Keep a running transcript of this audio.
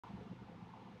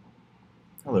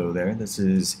Hello there, this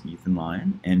is Ethan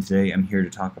Lyon, and today I'm here to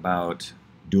talk about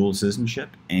dual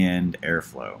citizenship and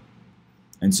airflow.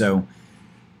 And so,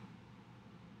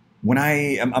 when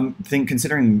I'm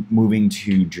considering moving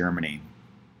to Germany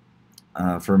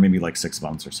for maybe like 6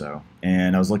 months or so,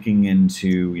 and I was looking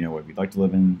into what we'd like to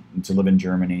live in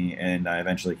Germany, and I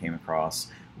eventually came across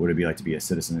what it'd be like to be a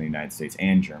citizen of the United States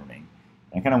and Germany.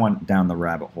 And I kind of went down the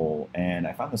rabbit hole, and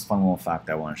I found this fun little fact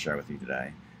that I want to share with you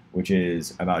today, which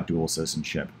is about dual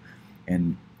citizenship.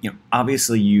 And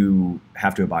obviously, you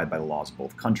have to abide by the laws of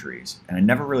both countries. And I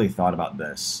never really thought about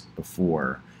this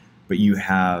before, but you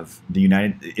have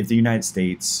if the United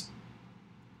States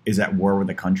is at war with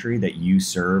a country that you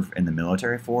serve in the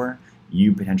military for,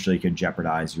 you potentially could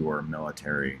jeopardize your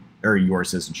military or your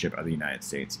citizenship of the United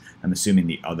States. I'm assuming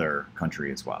the other country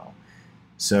as well.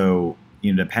 So,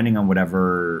 depending on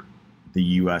whatever the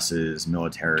U.S.'s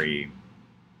military,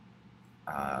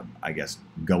 I guess,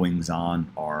 goings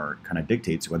on are, kind of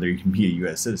dictates whether you can be a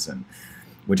U.S. citizen,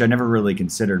 which I never really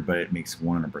considered, but it makes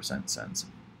 100% sense. So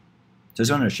I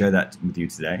just wanted to share that with you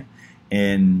today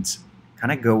and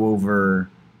kind of go over,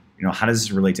 how does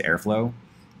this relate to Airflow?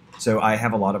 So I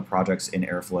have a lot of projects in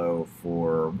Airflow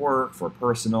for work, for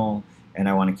personal, and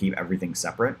I want to keep everything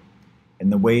separate.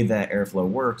 And the way that Airflow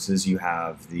works is you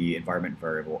have the environment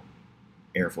variable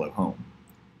Airflow home.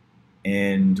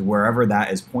 And wherever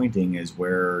that is pointing is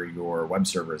where your web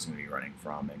server is going to be running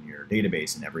from, and your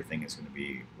database and everything is going to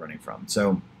be running from.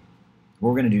 So what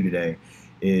we're going to do today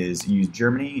is use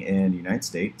Germany and the United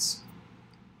States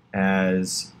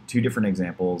as two different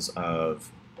examples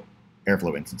of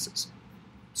Airflow instances.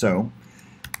 So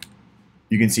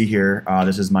you can see here,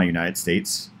 this is my United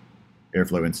States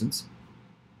Airflow instance.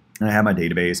 And I have my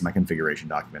database, my configuration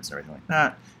documents, and everything like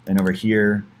that. And over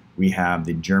here, we have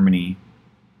the Germany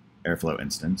Airflow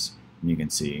instance, and you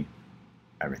can see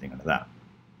everything under that.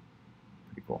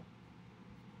 Pretty cool.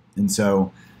 And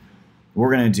so what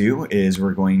we're going to do is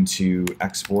we're going to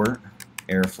export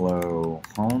Airflow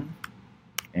home,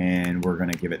 and we're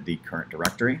going to give it the current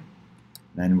directory.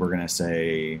 Then we're going to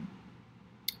say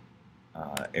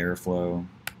Airflow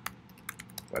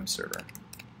web server.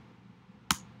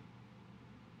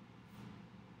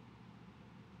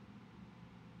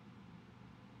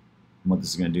 And what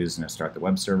this is going to do is going to start the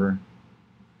web server.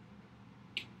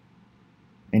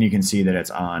 And you can see that it's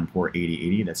on port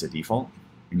 8080. That's a default.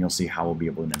 And you'll see how we'll be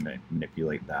able to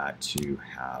manipulate that to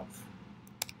have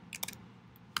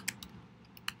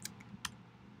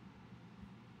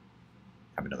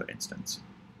another instance.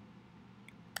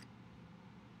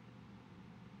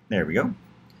 There we go.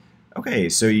 Okay,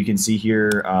 so you can see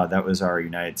here that was our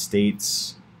United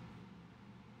States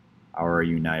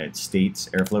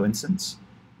Airflow instance.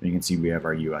 And you can see we have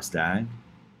our US DAG,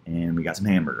 and we got some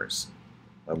hamburgers.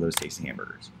 Love those tasty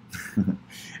hamburgers.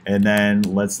 And then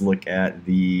let's look at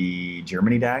the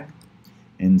Germany DAG.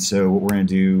 And so what we're going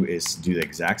to do is do the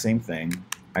exact same thing,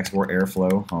 export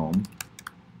Airflow home.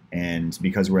 And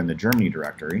because we're in the Germany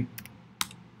directory,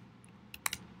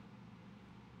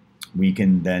 we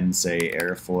can then say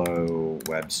Airflow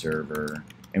web server,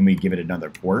 and we give it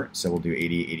another port. So we'll do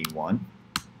 8081.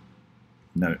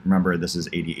 No, remember, this is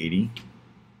 8080.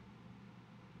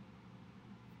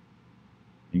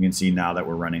 You can see now that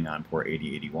we're running on port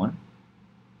 8081.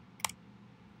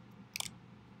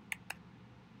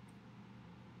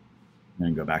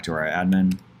 Then go back to our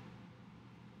admin.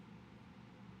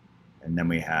 And then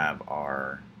we have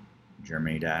our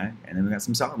Germany DAG, and then we got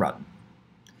some Sauerbraten.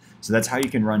 So that's how you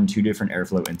can run two different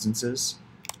Airflow instances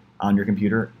on your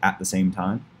computer at the same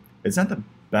time. It's not the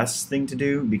best thing to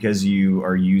do because you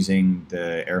are using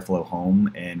the Airflow home,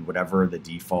 and whatever the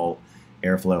default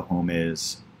Airflow home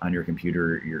is on your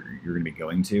computer, you're going to be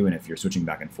going to, and if you're switching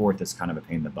back and forth, it's kind of a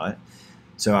pain in the butt.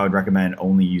 So I would recommend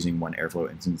only using one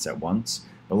Airflow instance at once.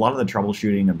 But a lot of the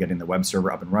troubleshooting of getting the web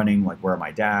server up and running, like where are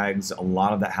my DAGs, a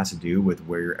lot of that has to do with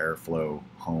where your Airflow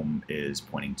home is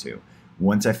pointing to.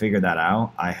 Once I figure that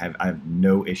out, I have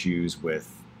no issues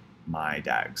with my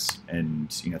DAGs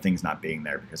and things not being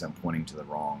there because I'm pointing to the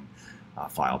wrong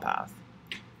file path.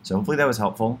 So hopefully that was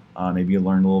helpful. Maybe you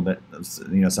learned a little bit of,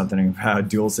 something about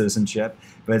dual citizenship,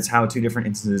 but it's how two different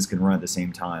instances can run at the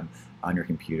same time on your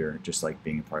computer, just like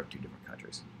being a part of two different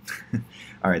countries.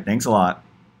 All right, thanks a lot.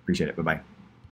 Appreciate it. Bye-bye.